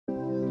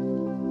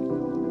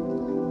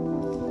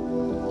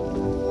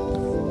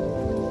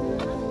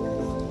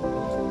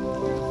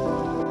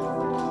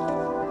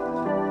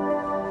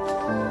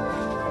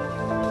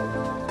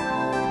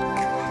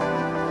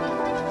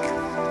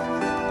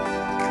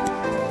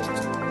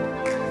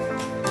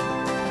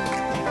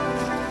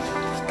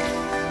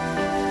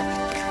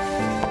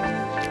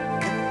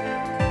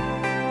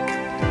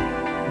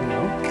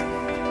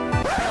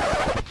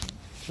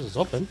is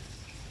open.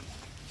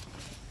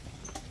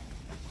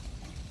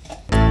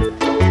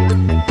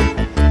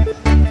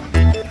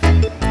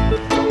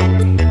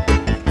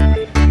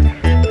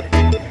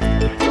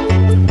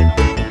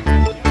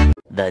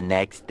 The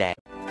next day.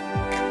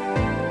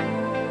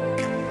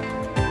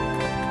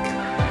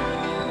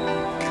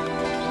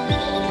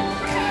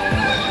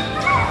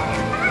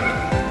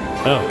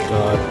 Oh,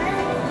 God.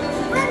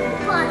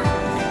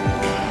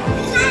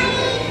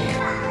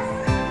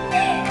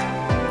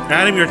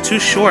 Adam, you're too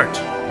short.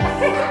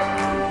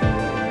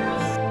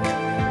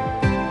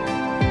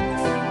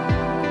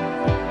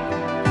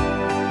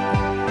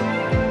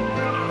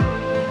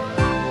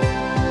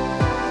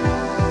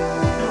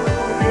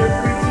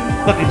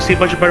 Look, you can see a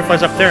bunch of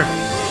butterflies up there.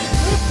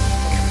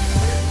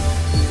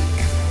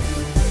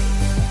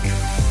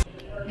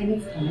 And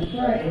it's time for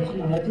our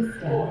entomologist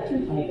staff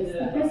to harvest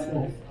the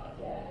chrysalis.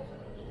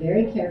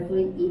 Very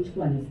carefully, each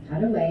one is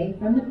cut away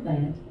from the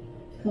plant,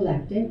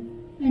 collected,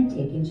 and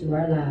taken to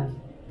our lab.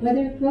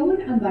 Whether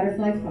grown on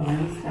butterfly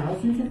farms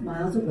thousands of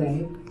miles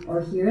away or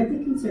here at the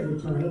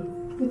conservatory,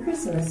 the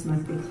chrysalis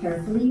must be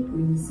carefully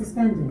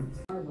re-suspended.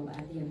 Marvel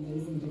at the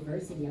amazing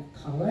diversity of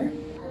color,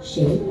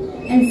 shape,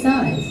 and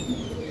size.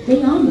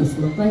 They almost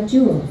look like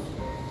jewels.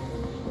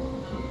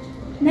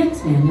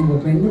 Next, Mandy will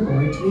bring the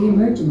board to the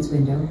emergence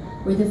window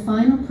where the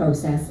final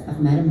process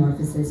of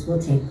metamorphosis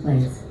will take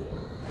place.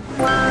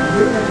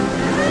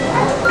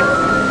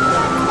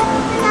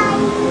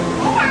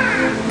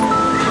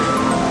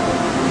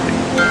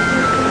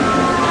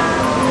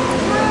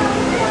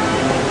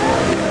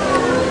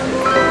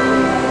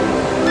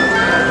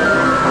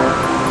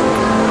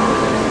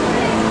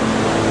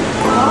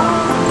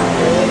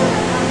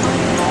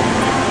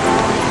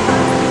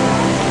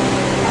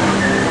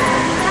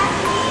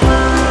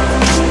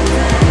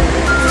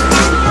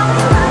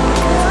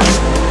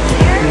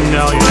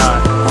 No, you're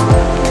not.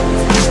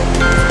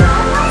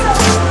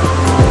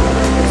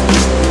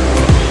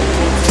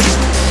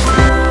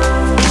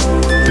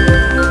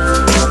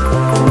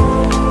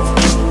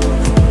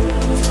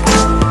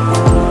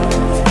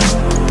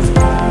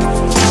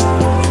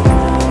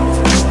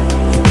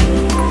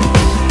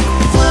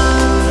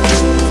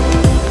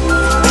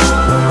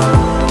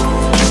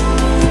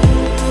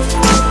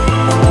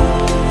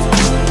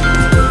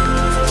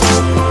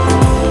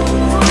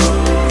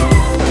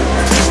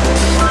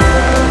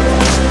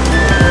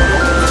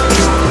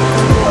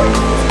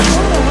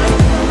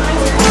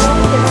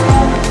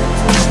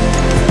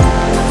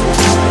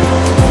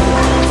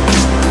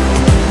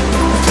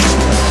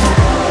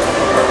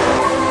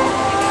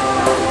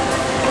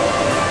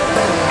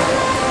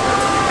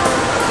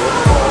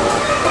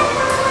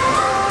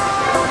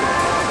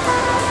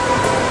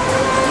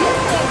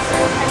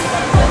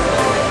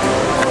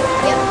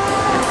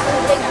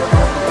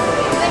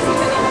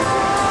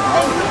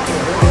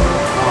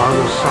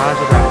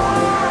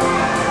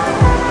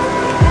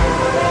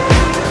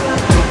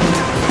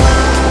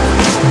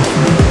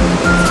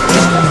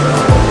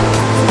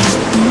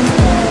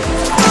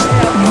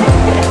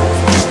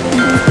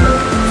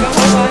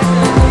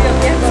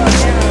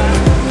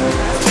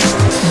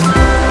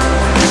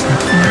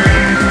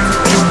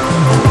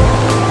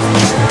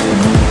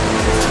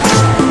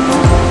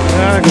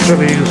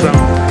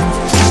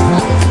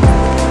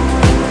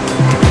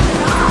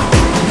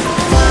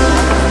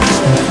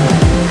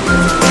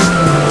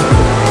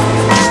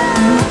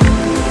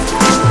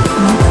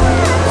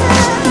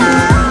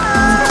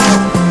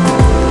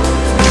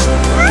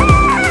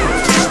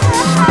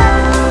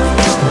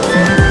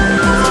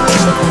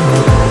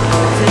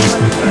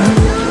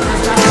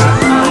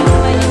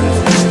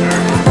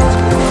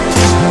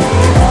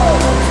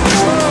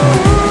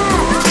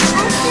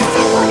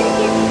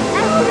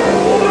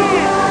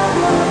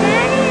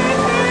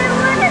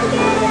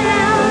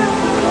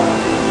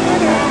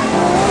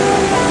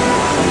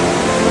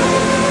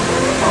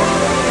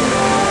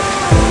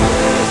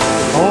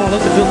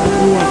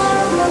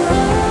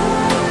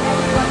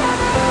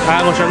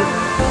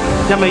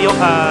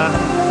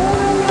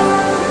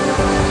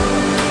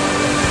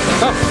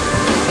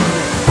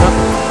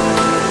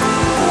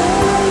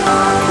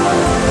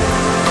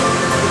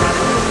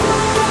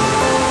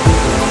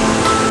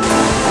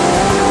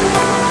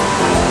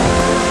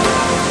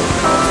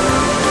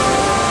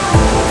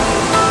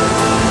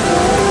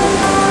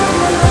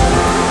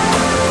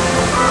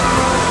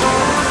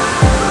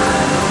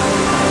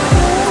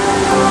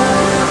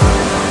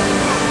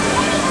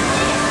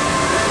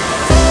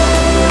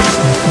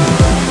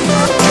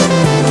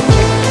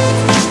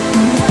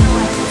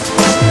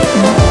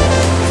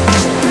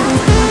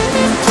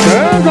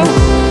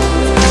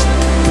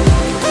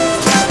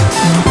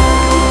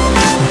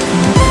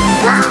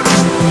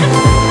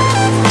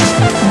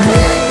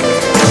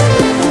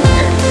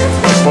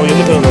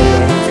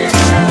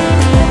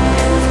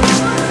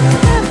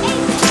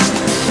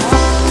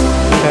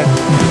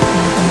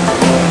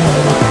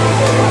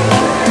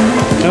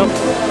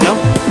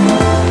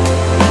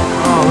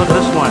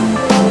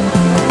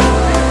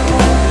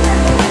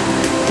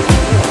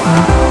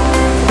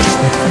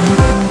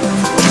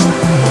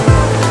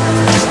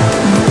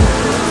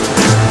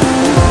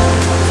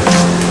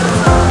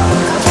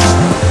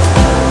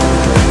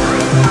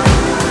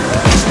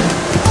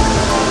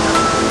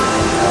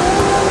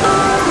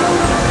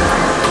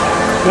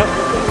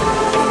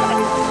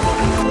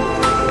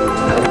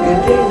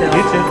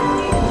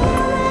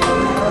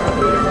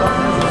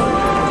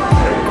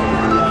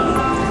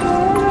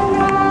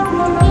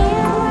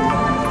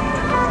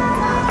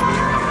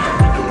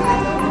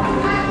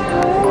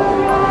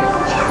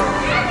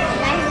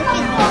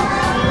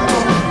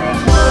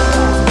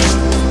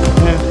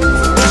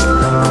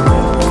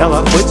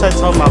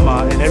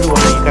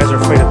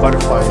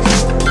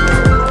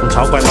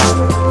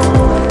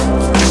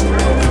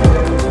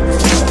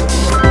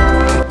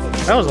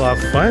 That was a lot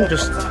of fun.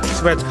 Just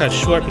too bad to cut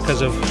short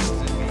because of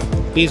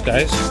these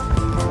guys.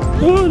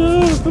 Oh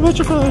no, I'm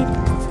petrified.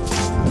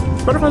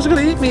 Butterflies are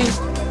gonna eat me.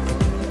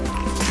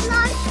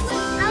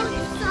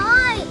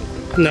 Outside.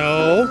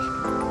 No.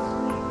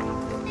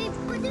 They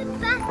put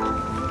it back.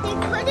 They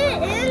put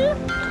it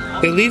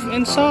in. They leave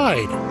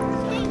inside.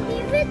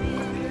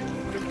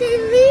 They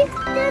leave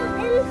them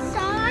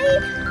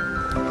inside.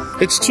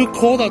 It's too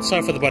cold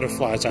outside for the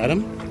butterflies,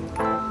 Adam.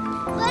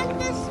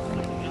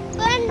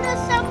 When the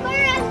summer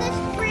and the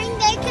spring,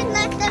 they can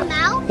let them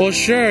out. Well,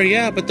 sure,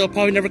 yeah, but they'll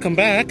probably never come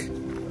back.